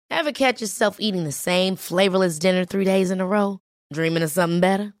Ever catch yourself eating the same flavorless dinner 3 days in a row? Dreaming of something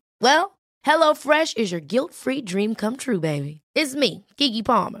better? Well, HelloFresh is your guilt-free dream come true, baby. It's me, Keke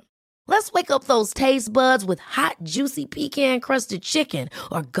Palmer. Let's wake up those taste buds with hot, juicy pecan-crusted chicken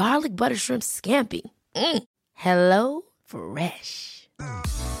or garlic butter shrimp scampi. Hello Fresh.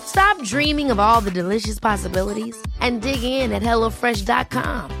 Stop dreaming of all the delicious possibilities and dig in at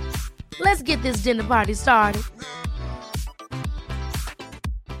HelloFresh.com. Let's get this dinner party started.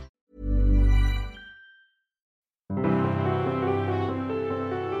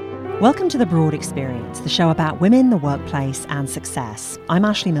 Welcome to The Broad Experience, the show about women, the workplace and success. I'm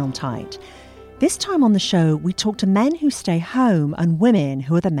Ashley Milne-Tyte. This time on the show, we talk to men who stay home and women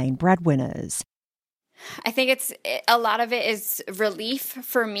who are the main breadwinners. I think a lot of it is relief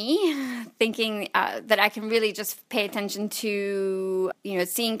for me, thinking that I can really just pay attention to,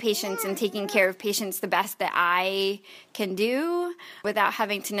 seeing patients and taking care of patients the best that I can do without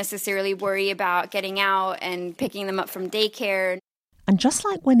having to necessarily worry about getting out and picking them up from daycare. And just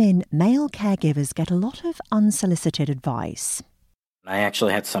like women, male caregivers get a lot of unsolicited advice. I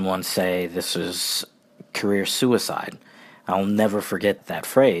actually had someone say this is career suicide. I'll never forget that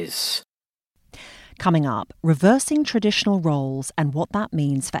phrase. Coming up, reversing traditional roles and what that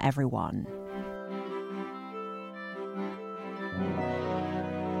means for everyone.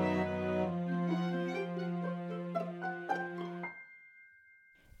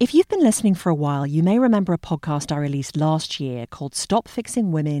 If you've been listening for a while, you may remember a podcast I released last year called Stop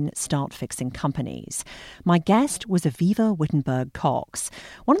Fixing Women, Start Fixing Companies. My guest was Aviva Wittenberg-Cox.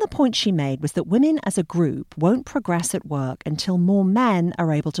 One of the points she made was that women as a group won't progress at work until more men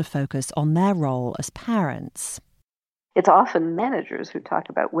are able to focus on their role as parents. It's often managers who talk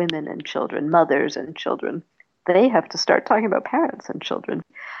about women and children, mothers and children. They have to start talking about parents and children.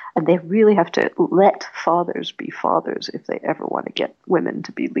 And they really have to let fathers be fathers if they ever want to get women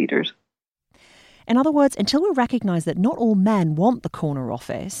to be leaders. In other words, until we recognise that not all men want the corner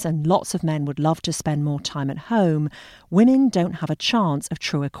office and lots of men would love to spend more time at home, women don't have a chance of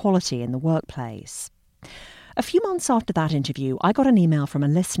true equality in the workplace. A few months after that interview, I got an email from a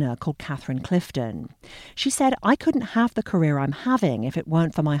listener called Catherine Clifton. She said, I couldn't have the career I'm having if it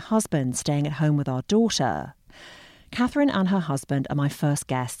weren't for my husband staying at home with our daughter. Catherine and her husband are my first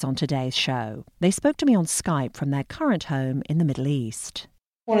guests on today's show. They spoke to me on Skype from their current home in the Middle East.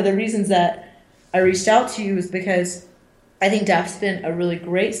 One of the reasons that I reached out to you is because I think Daph's been a really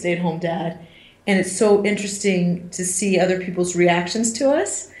great stay-at-home dad, and it's so interesting to see other people's reactions to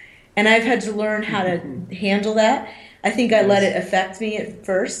us. And I've had to learn how to handle that. I think I let it affect me at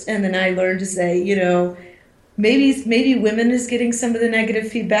first, and then I learned to say, maybe women is getting some of the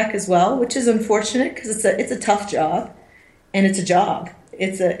negative feedback as well, which is unfortunate because it's a tough job, and it's a job.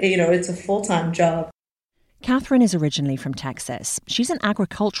 It's a full-time job. Catherine is originally from Texas. She's an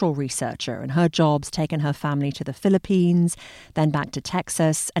agricultural researcher, and her job's taken her family to the Philippines, then back to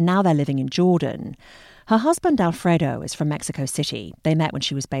Texas, and now they're living in Jordan. Her husband, Alfredo, is from Mexico City. They met when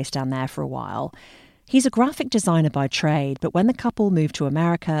she was based down there for a while. He's a graphic designer by trade, but when the couple moved to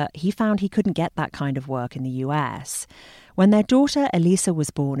America, he found he couldn't get that kind of work in the US. When their daughter Elisa was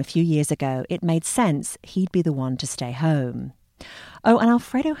born a few years ago, it made sense he'd be the one to stay home. Oh, and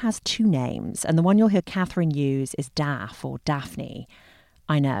Alfredo has two names, and the one you'll hear Catherine use is Daph or Daphne.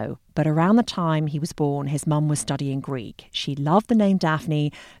 I know, but around the time he was born, his mum was studying Greek. She loved the name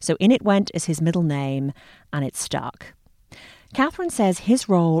Daphne, so in it went as his middle name, and it stuck. Catherine says his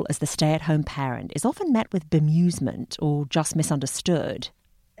role as the stay-at-home parent is often met with bemusement or just misunderstood.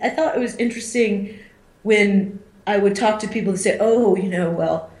 I thought it was interesting when I would talk to people and say,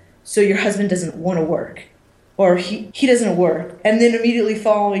 so your husband doesn't want to work, or he doesn't work. And then immediately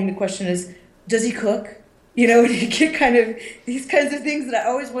following the question is, does he cook? And you get kind of these kinds of things that I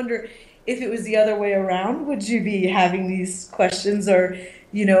always wonder if it was the other way around. Would you be having these questions? Or,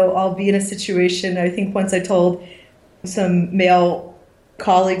 I'll be in a situation, I think once I told some male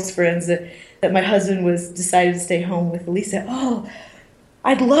colleagues, friends, that my husband decided to stay home with Elisa. Oh,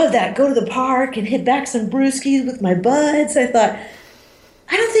 I'd love that. Go to the park and hit back some brewskis with my buds. I thought,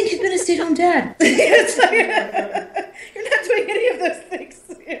 I don't think you've been a stay-at-home dad. It's like, you're not doing any of those things.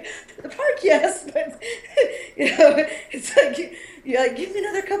 The park, yes, but it's like, give me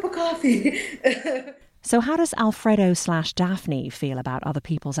another cup of coffee. So how does Alfredo/Daphne feel about other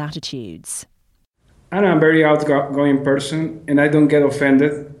people's attitudes? I'm a very outgoing person, and I don't get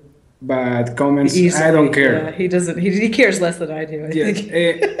offended by comments. Easily, I don't care. Yeah, he doesn't. He cares less than I do. I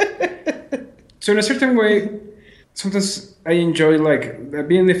think. So in a certain way, sometimes I enjoy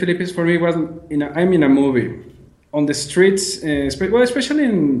being in the Philippines. For me, I'm in a movie on the streets, especially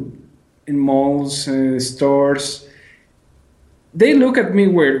in malls, stores. they look at me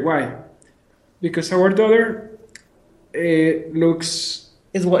weird. Why? Because our daughter looks...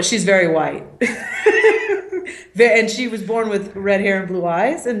 She's very white. And she was born with red hair and blue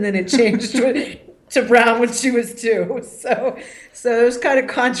eyes, and then it changed to brown when she was 2. So there's kind of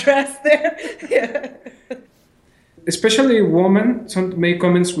contrast there. Yeah. Especially women, some make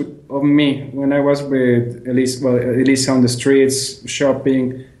comments of me when I was with Elisa on the streets,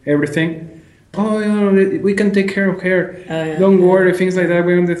 shopping, everything. Oh, we can take care of her. Oh, yeah. Don't worry, things like that.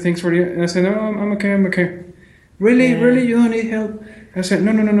 We have the things for you. And I said, no, I'm okay. Really, you don't need help? I said,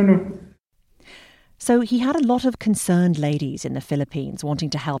 no. So he had a lot of concerned ladies in the Philippines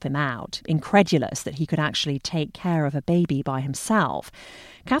wanting to help him out, incredulous that he could actually take care of a baby by himself.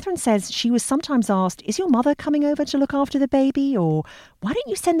 Catherine says she was sometimes asked, is your mother coming over to look after the baby? Or why don't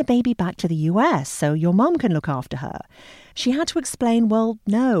you send the baby back to the US so your mum can look after her? She had to explain, well,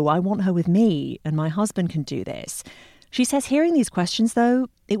 no, I want her with me and my husband can do this. She says hearing these questions, though,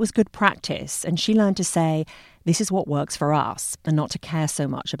 it was good practice, and she learned to say, this is what works for us, and not to care so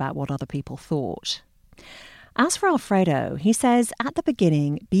much about what other people thought. As for Alfredo, he says at the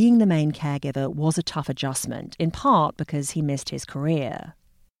beginning, being the main caregiver was a tough adjustment, in part because he missed his career.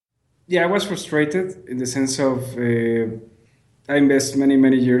 Yeah, I was frustrated in the sense of I invested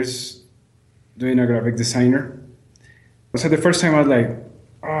many years doing a graphic designer. So the first time I was like,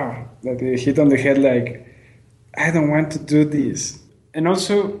 like a hit on the head, like, I don't want to do this. And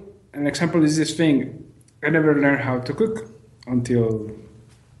also, an example is this thing. I never learned how to cook until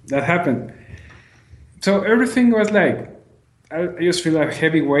that happened. So everything was like, I just feel like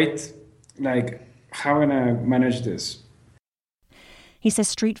heavy weight, like, how am I going to manage this? He says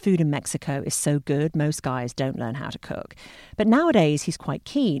street food in Mexico is so good, most guys don't learn how to cook. But nowadays he's quite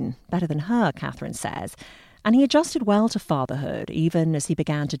keen, better than her, Catherine says. And he adjusted well to fatherhood, even as he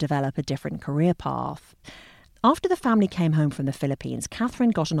began to develop a different career path. After the family came home from the Philippines,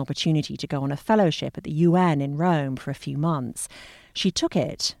 Catherine got an opportunity to go on a fellowship at the UN in Rome for a few months. She took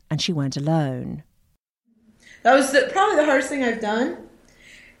it, and she went alone. That was probably the hardest thing I've done.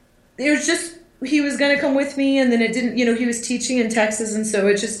 It was just, he was going to come with me, and then it didn't, he was teaching in Texas, and so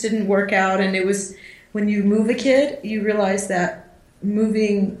it just didn't work out. And it was, when you move a kid, you realize that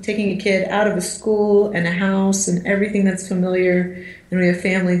taking a kid out of a school and a house and everything that's familiar, and we have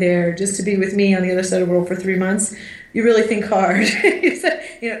family there, just to be with me on the other side of the world for 3 months, you really think hard. Is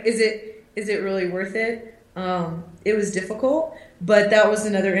it really worth it? It was difficult, but that was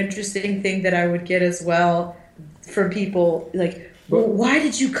another interesting thing that I would get as well from people, like, well, why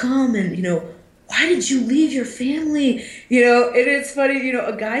did you come? And, why did you leave your family? And it's funny,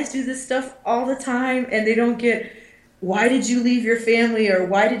 guys do this stuff all the time, and they don't get, why did you leave your family, or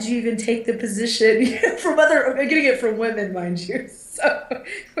why did you even take the position? I'm getting it from women, mind you, so,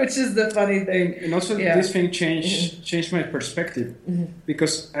 which is the funny thing. And also this thing changed my perspective,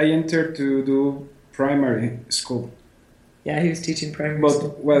 because I entered to do primary school. Yeah, he was teaching primary school.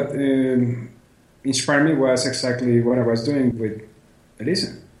 But what inspired me was exactly what I was doing with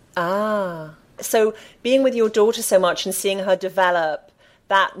Elisa. So being with your daughter so much and seeing her develop,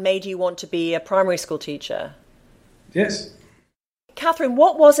 that made you want to be a primary school teacher? Yes. Catherine,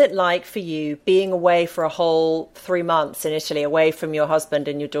 what was it like for you being away for a whole 3 months in Italy, away from your husband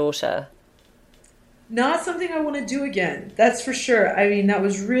and your daughter? Not something I want to do again, that's for sure. I mean, that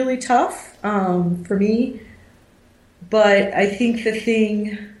was really tough for me. But I think the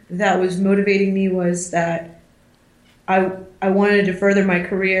thing that was motivating me was that I wanted to further my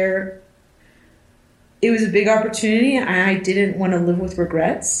career. It was a big opportunity, and I didn't want to live with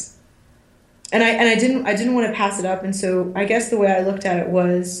regrets. And I didn't want to pass it up. And so I guess the way I looked at it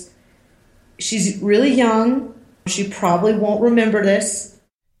was, she's really young. She probably won't remember this.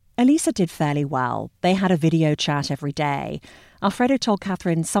 Elisa did fairly well. They had a video chat every day. Alfredo told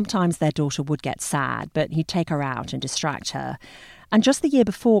Catherine sometimes their daughter would get sad, but he'd take her out and distract her. And just the year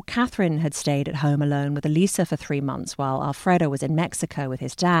before, Catherine had stayed at home alone with Elisa for 3 months while Alfredo was in Mexico with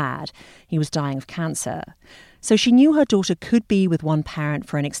his dad. He was dying of cancer. So she knew her daughter could be with one parent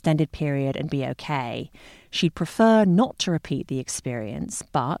for an extended period and be okay. She'd prefer not to repeat the experience,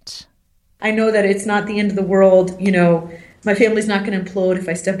 but... I know that it's not the end of the world. My family's not going to implode if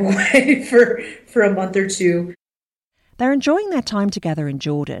I step away for a month or two. They're enjoying their time together in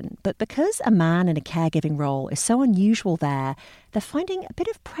Jordan, but because a man in a caregiving role is so unusual there, they're finding a bit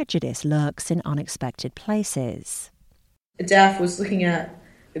of prejudice lurks in unexpected places. Daph was looking at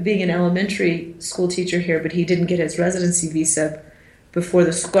being an elementary school teacher here, but he didn't get his residency visa before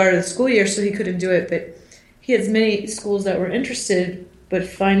the start of the school year, so he couldn't do it. But he had many schools that were interested, but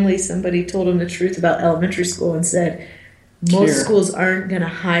finally somebody told him the truth about elementary school and said, most schools aren't going to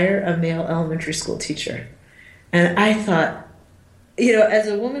hire a male elementary school teacher. And I thought, As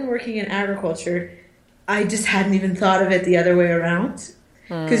a woman working in agriculture, I just hadn't even thought of it the other way around.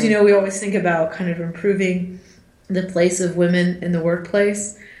 Because, we always think about kind of improving the place of women in the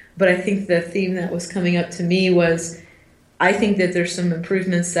workplace. But I think the theme that was coming up to me was, I think that there's some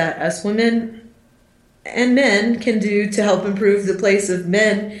improvements that us women and men can do to help improve the place of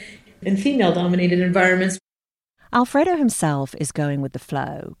men in female-dominated environments. Alfredo himself is going with the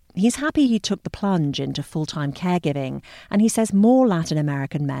flow. He's happy he took the plunge into full-time caregiving, and he says more Latin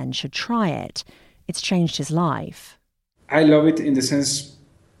American men should try it. It's changed his life. I love it in the sense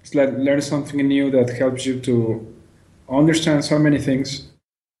it's like learn something new that helps you to understand so many things.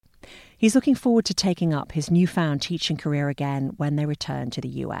 He's looking forward to taking up his newfound teaching career again when they return to the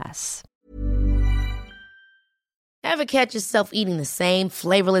US. Ever catch yourself eating the same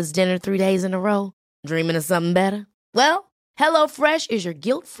flavorless dinner 3 days in a row? Dreaming of something better? Well, HelloFresh is your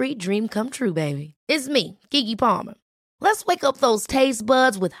guilt-free dream come true, baby. It's me, Keke Palmer. Let's wake up those taste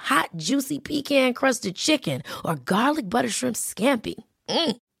buds with hot, juicy pecan-crusted chicken or garlic butter shrimp scampi.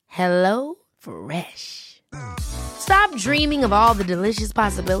 Hello Fresh. Stop dreaming of all the delicious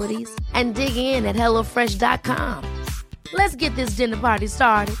possibilities and dig in at HelloFresh.com. Let's get this dinner party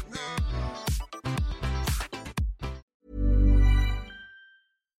started.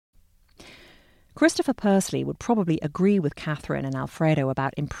 Christopher Pursley would probably agree with Catherine and Alfredo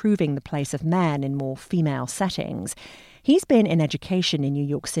about improving the place of men in more female settings. He's been in education in New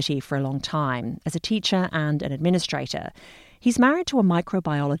York City for a long time, as a teacher and an administrator. He's married to a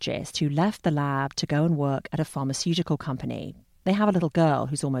microbiologist who left the lab to go and work at a pharmaceutical company. They have a little girl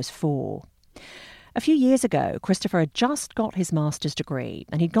who's almost 4. A few years ago, Christopher had just got his master's degree,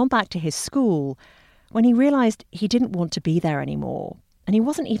 and he'd gone back to his school when he realised he didn't want to be there anymore. And he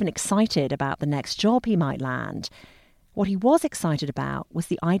wasn't even excited about the next job he might land. What he was excited about was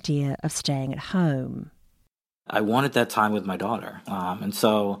the idea of staying at home. I wanted that time with my daughter. And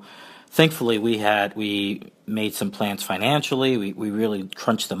so thankfully we made some plans financially. We really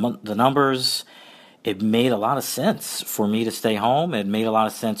crunched the numbers. It made a lot of sense for me to stay home. It made a lot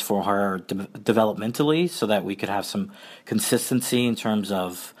of sense for her developmentally so that we could have some consistency in terms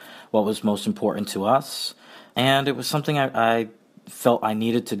of what was most important to us. And it was something I felt I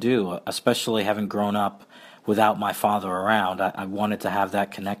needed to do, especially having grown up without my father around. I wanted to have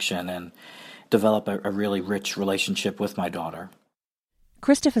that connection and develop a really rich relationship with my daughter.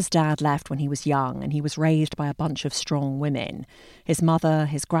 Christopher's dad left when he was young, and he was raised by a bunch of strong women. His mother,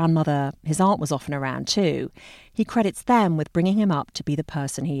 his grandmother, his aunt was often around too. He credits them with bringing him up to be the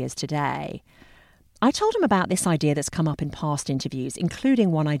person he is today. I told him about this idea that's come up in past interviews,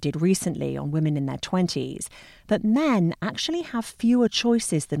 including one I did recently on women in their 20s, that men actually have fewer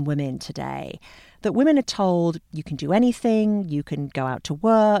choices than women today. That women are told you can do anything, you can go out to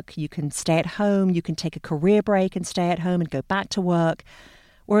work, you can stay at home, you can take a career break and stay at home and go back to work.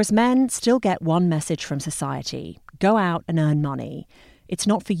 Whereas men still get one message from society: go out and earn money. It's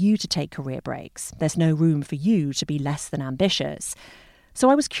not for you to take career breaks. There's no room for you to be less than ambitious. So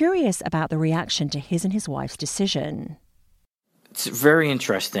I was curious about the reaction to his and his wife's decision. It's very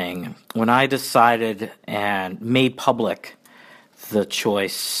interesting. When I decided and made public the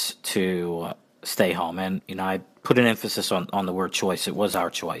choice to stay home, and I put an emphasis on the word choice, it was our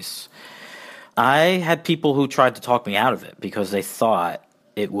choice. I had people who tried to talk me out of it because they thought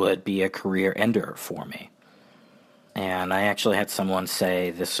it would be a career ender for me. And I actually had someone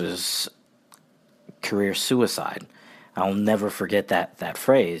say this is career suicide. I'll never forget that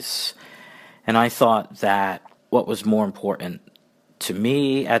phrase. And I thought that what was more important to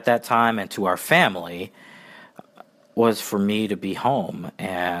me at that time and to our family was for me to be home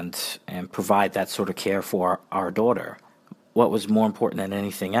and provide that sort of care for our daughter. What was more important than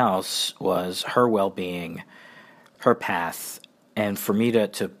anything else was her well-being, her path, and for me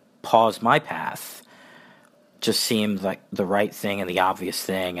to pause my path just seemed like the right thing and the obvious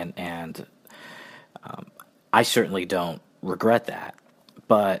thing, and I certainly don't regret that.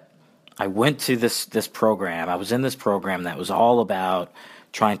 But I went to this program. I was in this program that was all about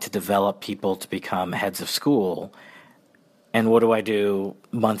trying to develop people to become heads of school. And what do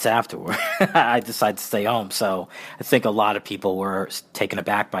months afterward? I decided to stay home. So I think a lot of people were taken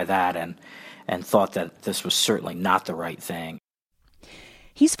aback by that and thought that this was certainly not the right thing.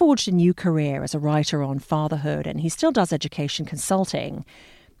 He's forged a new career as a writer on fatherhood, and he still does education consulting.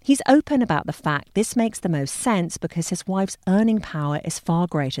 He's open about the fact this makes the most sense because his wife's earning power is far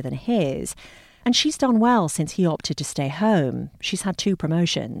greater than his, and she's done well since he opted to stay home. She's had 2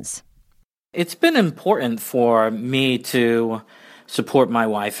 promotions. It's been important for me to support my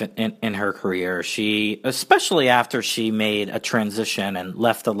wife in her career. She, especially after she made a transition and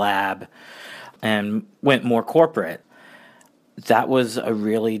left the lab and went more corporate, that was a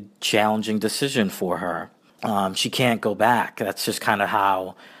really challenging decision for her. She can't go back. That's just kind of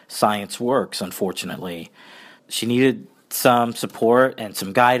how science works, unfortunately. She needed some support and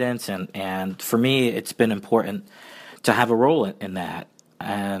some guidance, and for me, it's been important to have a role in that.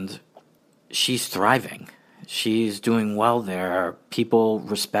 And she's thriving. She's doing well there. People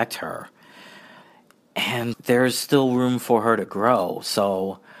respect her. And there's still room for her to grow.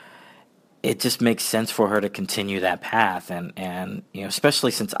 So it just makes sense for her to continue that path. And you know,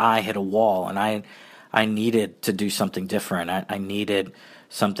 especially since I hit a wall and I needed to do something different. I needed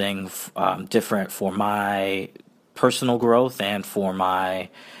something different for my personal growth and for my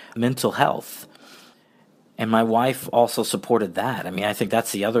mental health. And my wife also supported that. I mean, I think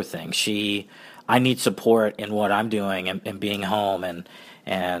that's the other thing. I need support in what I'm doing and being home,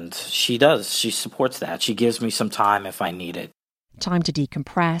 and she does. She supports that. She gives me some time if I need it. Time to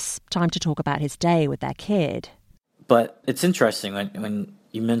decompress, time to talk about his day with their kid. But it's interesting when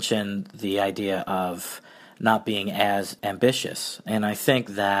you mentioned the idea of not being as ambitious. And I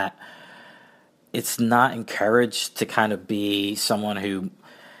think that it's not encouraged to kind of be someone who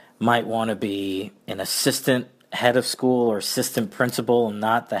might want to be an assistant head of school or assistant principal and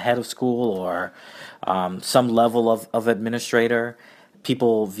not the head of school, or some level of administrator.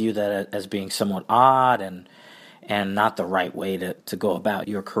 People view that as being somewhat odd and not the right way to go about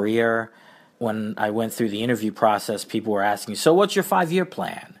your career. When I went through the interview process, people were asking, so what's your 5-year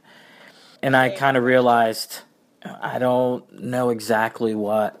plan? And I kind of realized I don't know exactly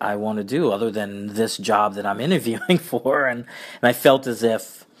what I want to do other than this job that I'm interviewing for. And I felt as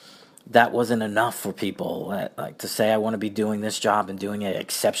if that wasn't enough for people, like to say I want to be doing this job and doing it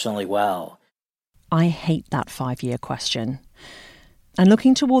exceptionally well. I hate that 5-year question. And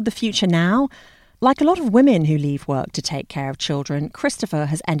looking toward the future now, like a lot of women who leave work to take care of children, Christopher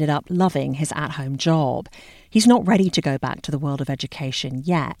has ended up loving his at-home job. He's not ready to go back to the world of education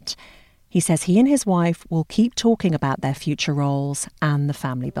yet. He says he and his wife will keep talking about their future roles and the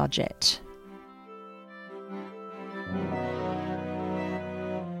family budget.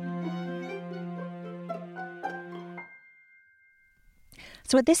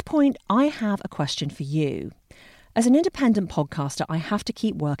 So at this point, I have a question for you. As an independent podcaster, I have to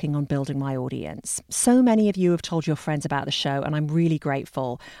keep working on building my audience. So many of you have told your friends about the show, and I'm really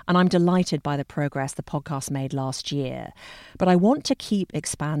grateful. And I'm delighted by the progress the podcast made last year. But I want to keep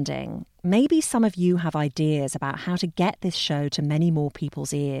expanding. Maybe some of you have ideas about how to get this show to many more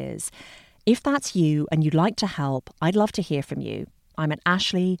people's ears. If that's you and you'd like to help, I'd love to hear from you. I'm at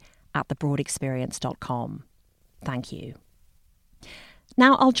ashley@thebroadexperience.com. Thank you.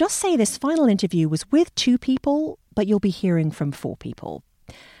 Now, I'll just say this final interview was with 2 people, but you'll be hearing from 4 people.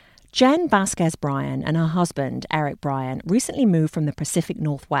 Jen Vasquez Bryan and her husband, Eric Bryan, recently moved from the Pacific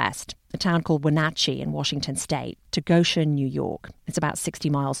Northwest, a town called Wenatchee in Washington State, to Goshen, New York. It's about 60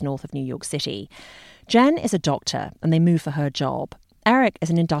 miles north of New York City. Jen is a doctor, and they moved for her job. Eric is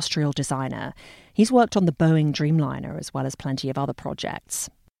an industrial designer. He's worked on the Boeing Dreamliner as well as plenty of other projects.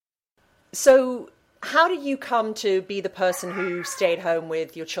 So how did you come to be the person who stayed home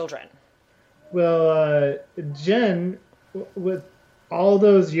with your children? Well, Jen, with all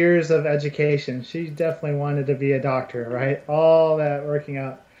those years of education, she definitely wanted to be a doctor, right? All that working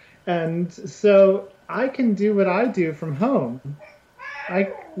out. And so I can do what I do from home.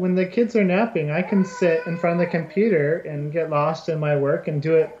 When the kids are napping, I can sit in front of the computer and get lost in my work and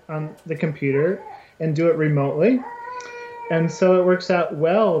do it on the computer and do it remotely. And so it works out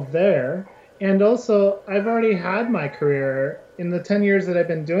well there. And also, I've already had my career. In the 10 years that I've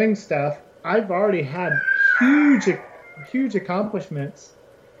been doing stuff, I've already had huge accomplishments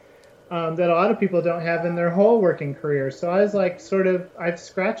that a lot of people don't have in their whole working career. So I was like, I've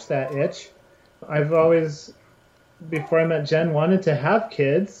scratched that itch. I've always, before I met Jen, wanted to have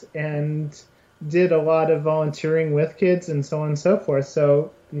kids and did a lot of volunteering with kids and so on and so forth. So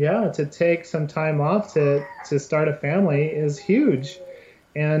yeah, to take some time off to start a family is huge.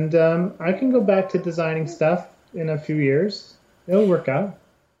 And I can go back to designing stuff in a few years. It'll work out.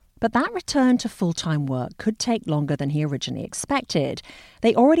 But that return to full-time work could take longer than he originally expected.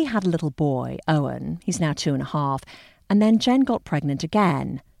 They already had a little boy, Owen. He's now 2.5. And then Jen got pregnant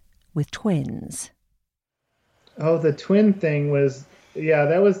again with twins. Oh, the twin thing was,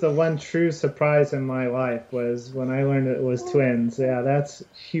 that was the one true surprise in my life, was when I learned it was twins. Yeah, that's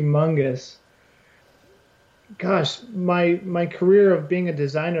humongous. Gosh, my career of being a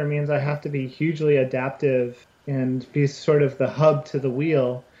designer means I have to be hugely adaptive and be sort of the hub to the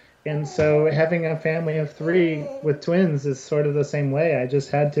wheel. And so having a family of 3 with twins is sort of the same way. I just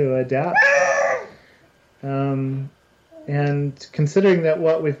had to adapt. And considering that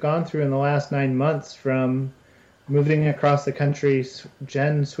what we've gone through in the last 9 months, from moving across the country,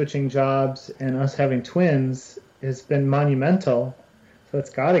 Jen switching jobs, and us having twins has been monumental. So it's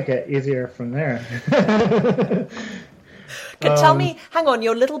got to get easier from there. Tell me, hang on,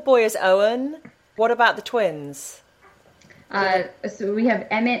 your little boy is Owen. What about the twins? So we have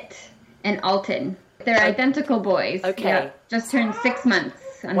Emmett and Alton. They're identical boys. Okay. Yeah, just turned 6 months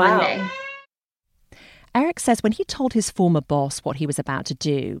on Wow. Monday. Eric says when he told his former boss what he was about to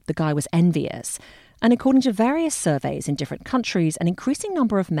do, the guy was envious. And according to various surveys in different countries, an increasing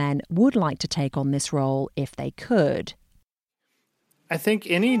number of men would like to take on this role if they could. I think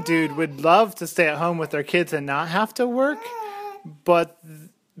any dude would love to stay at home with their kids and not have to work, but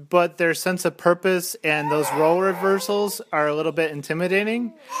their sense of purpose and those role reversals are a little bit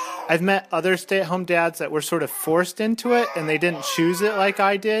intimidating. I've met other stay-at-home dads that were sort of forced into it, and they didn't choose it like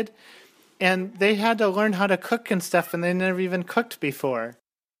I did. And they had to learn how to cook and stuff, and they never even cooked before.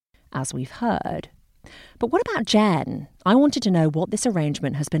 As we've heard. But what about Jen? I wanted to know what this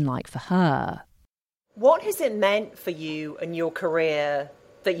arrangement has been like for her. What has it meant for you and your career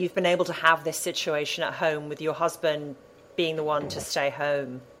that you've been able to have this situation at home with your husband being the one to stay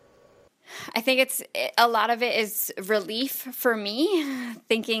home? I think a lot of it is relief for me,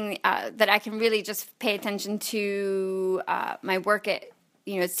 thinking that I can really just pay attention to my work at,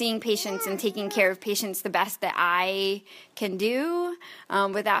 seeing patients and taking care of patients the best that I can do,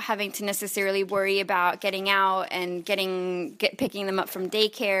 without having to necessarily worry about getting out and picking them up from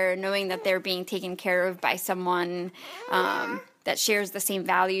daycare, knowing that they're being taken care of by someone that shares the same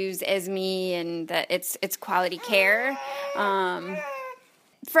values as me, and that it's quality care.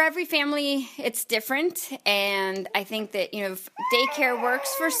 For every family, it's different, and I think that, daycare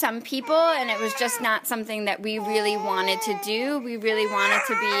works for some people, and it was just not something that we really wanted to do. We really wanted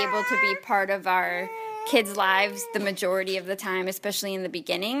to be able to be part of our kids' lives the majority of the time, especially in the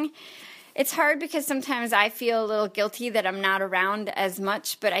beginning. It's hard because sometimes I feel a little guilty that I'm not around as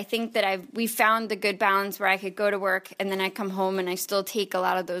much, but I think that we found the good balance where I could go to work and then I come home and I still take a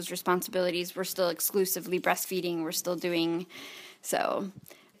lot of those responsibilities. We're still exclusively breastfeeding. We're still doing so.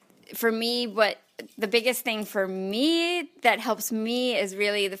 For me, the biggest thing for me that helps me is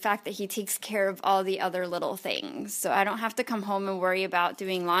really the fact that he takes care of all the other little things. So I don't have to come home and worry about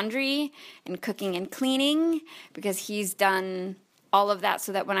doing laundry and cooking and cleaning, because he's done all of that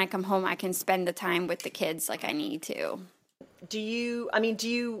so that when I come home, I can spend the time with the kids like I need to. Do you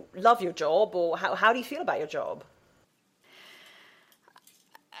love your job, or how do you feel about your job?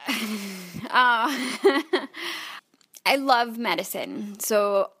 I love medicine.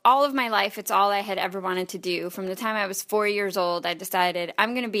 So all of my life, it's all I had ever wanted to do. From the time I was 4 years old, I decided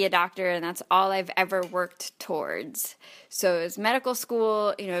I'm going to be a doctor, and that's all I've ever worked towards. So it was medical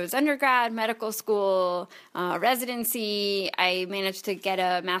school, it was undergrad, medical school, residency. I managed to get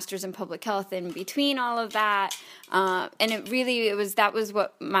a master's in public health in between all of that. And that was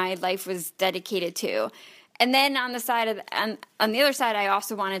what my life was dedicated to. And then on the other side, I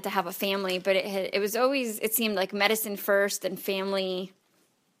also wanted to have a family, but it seemed like medicine first and family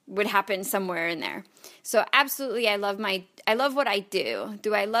would happen somewhere in there. So absolutely, I love what I do.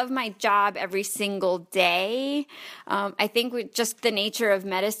 Do I love my job every single day? I think with just the nature of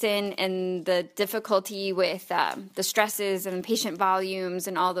medicine and the difficulty with the stresses and patient volumes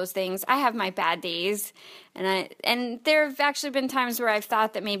and all those things, I have my bad days. And there have actually been times where I've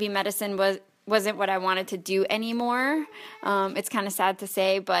thought that maybe medicine wasn't what I wanted to do anymore. It's kind of sad to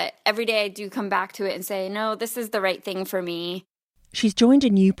say, but every day I do come back to it and say, no, this is the right thing for me. She's joined a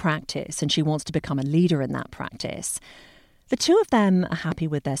new practice and she wants to become a leader in that practice. The two of them are happy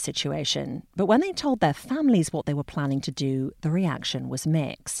with their situation, but when they told their families what they were planning to do, the reaction was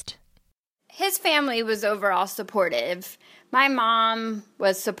mixed. His family was overall supportive. My mom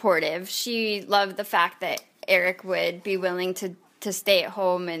was supportive. She loved the fact that Eric would be willing to stay at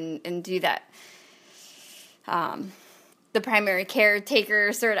home and do that. The primary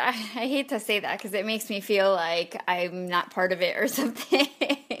caretaker sort of, I hate to say that because it makes me feel like I'm not part of it or something.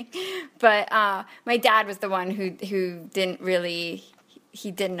 But my dad was the one who didn't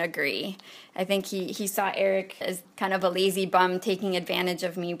agree. I think he saw Eric as kind of a lazy bum taking advantage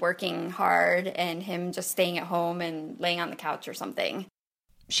of me working hard and him just staying at home and laying on the couch or something.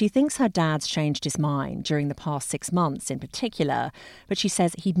 She thinks her dad's changed his mind during the past 6 months in particular, but she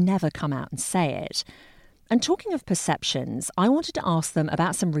says he'd never come out and say it. And talking of perceptions, I wanted to ask them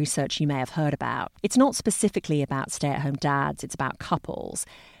about some research you may have heard about. It's not specifically about stay-at-home dads, it's about couples.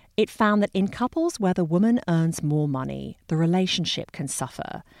 It found that in couples where the woman earns more money, the relationship can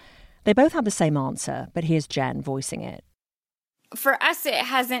suffer. They both have the same answer, but here's Jen voicing it. For us, it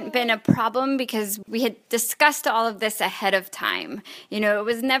hasn't been a problem because we had discussed all of this ahead of time. It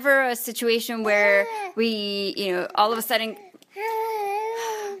was never a situation where we, all of a sudden,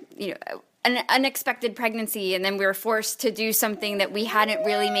 an unexpected pregnancy and then we were forced to do something that we hadn't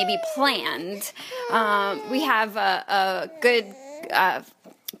really maybe planned. We have a good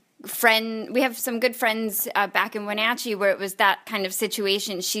friend. We have some good friends back in Wenatchee where it was that kind of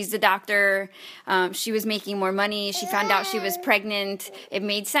situation. She's a doctor. She was making more money. She found out she was pregnant. It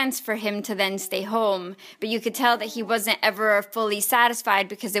made sense for him to then stay home. But you could tell that he wasn't ever fully satisfied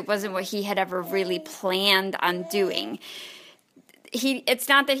because it wasn't what he had ever really planned on doing. It's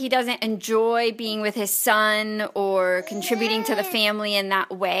not that he doesn't enjoy being with his son or contributing to the family in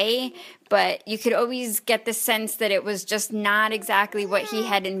that way, but you could always get the sense that it was just not exactly what he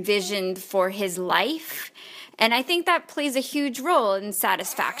had envisioned for his life. And I think that plays a huge role in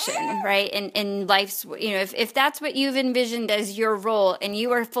satisfaction, right? In life's, if that's what you've envisioned as your role and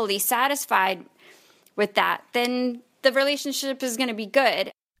you are fully satisfied with that, then the relationship is going to be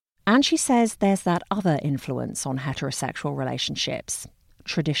good. And she says there's that other influence on heterosexual relationships,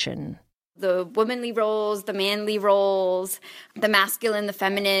 tradition. The womanly roles, the manly roles, the masculine, the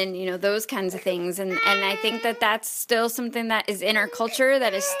feminine, those kinds of things. And I think that that's still something that is in our culture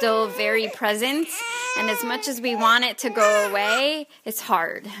that is still very present. And as much as we want it to go away, it's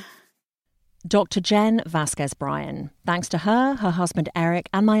hard. Dr. Jen Vasquez-Bryan. Thanks to her, her husband Eric,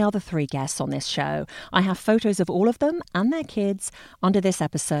 and my other 3 guests on this show. I have photos of all of them and their kids under this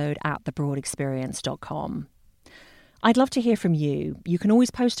episode at thebroadexperience.com. I'd love to hear from you. You can always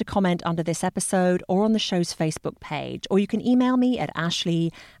post a comment under this episode or on the show's Facebook page, or you can email me at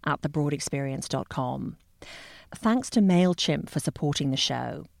ashley@thebroadexperience.com. Thanks to MailChimp for supporting the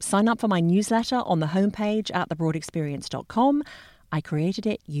show. Sign up for my newsletter on the homepage at thebroadexperience.com. I created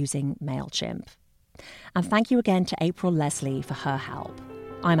it using MailChimp. And thank you again to April Leslie for her help.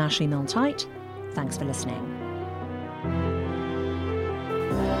 I'm Ashley Milne-Tyte. Thanks for listening.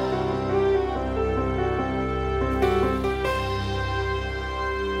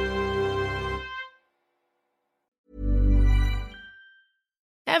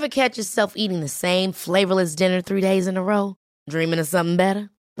 Ever catch yourself eating the same flavorless dinner 3 days in a row? Dreaming of something better?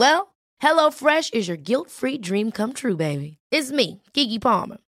 Well, HelloFresh is your guilt-free dream come true, baby. It's me, Keke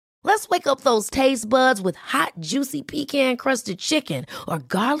Palmer. Let's wake up those taste buds with hot, juicy pecan-crusted chicken or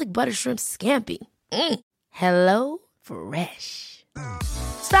garlic butter shrimp scampi. Hello Fresh.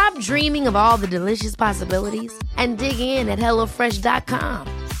 Stop dreaming of all the delicious possibilities and dig in at HelloFresh.com.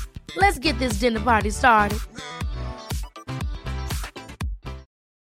 Let's get this dinner party started.